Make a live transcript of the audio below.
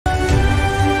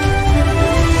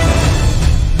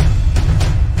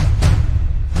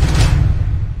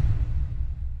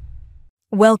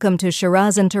Welcome to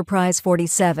Shiraz Enterprise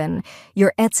 47,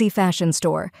 your Etsy fashion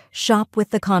store. Shop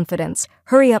with the confidence.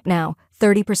 Hurry up now,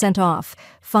 30% off.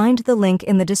 Find the link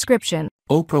in the description.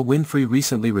 Oprah Winfrey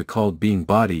recently recalled being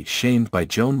body shamed by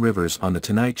Joan Rivers on The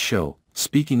Tonight Show,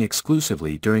 speaking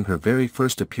exclusively during her very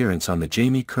first appearance on the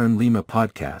Jamie Kern Lima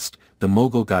podcast. The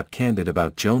mogul got candid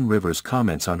about Joan Rivers'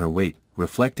 comments on her weight,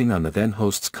 reflecting on the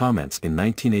then-host's comments in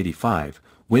 1985.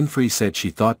 Winfrey said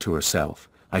she thought to herself,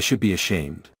 "I should be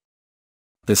ashamed."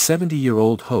 The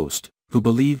 70-year-old host, who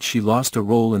believed she lost a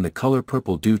role in The Color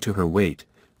Purple due to her weight,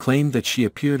 claimed that she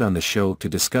appeared on the show to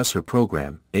discuss her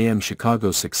program, AM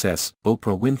Chicago's success.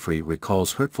 Oprah Winfrey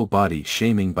recalls hurtful body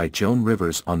shaming by Joan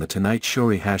Rivers on The Tonight Show.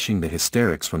 Rehashing the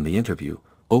hysterics from the interview,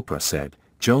 Oprah said,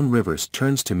 "Joan Rivers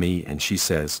turns to me and she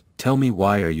says, 'Tell me,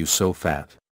 why are you so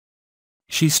fat?'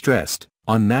 She stressed,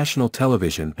 on national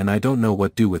television, and I don't know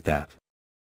what to do with that.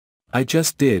 I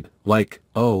just did, like,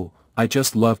 oh, I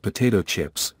just love potato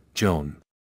chips, Joan."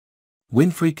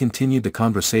 Winfrey continued the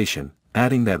conversation,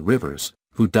 adding that Rivers,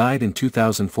 who died in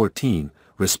 2014,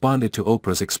 responded to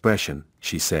Oprah's expression.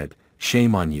 She said,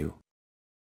 "Shame on you."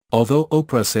 Although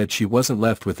Oprah said she wasn't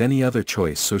left with any other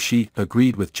choice, so she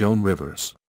agreed with Joan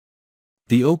Rivers.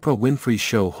 The Oprah Winfrey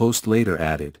Show host later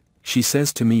added, "She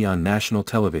says to me on national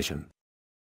television.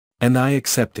 And I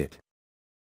accept it.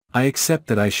 I accept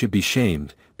that I should be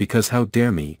shamed, because how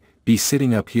dare me be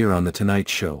sitting up here on The Tonight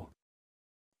Show."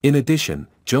 In addition,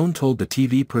 Joan told the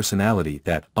TV personality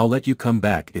that, "I'll let you come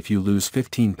back if you lose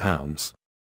 15 pounds.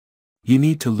 You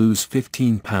need to lose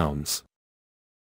 15 pounds.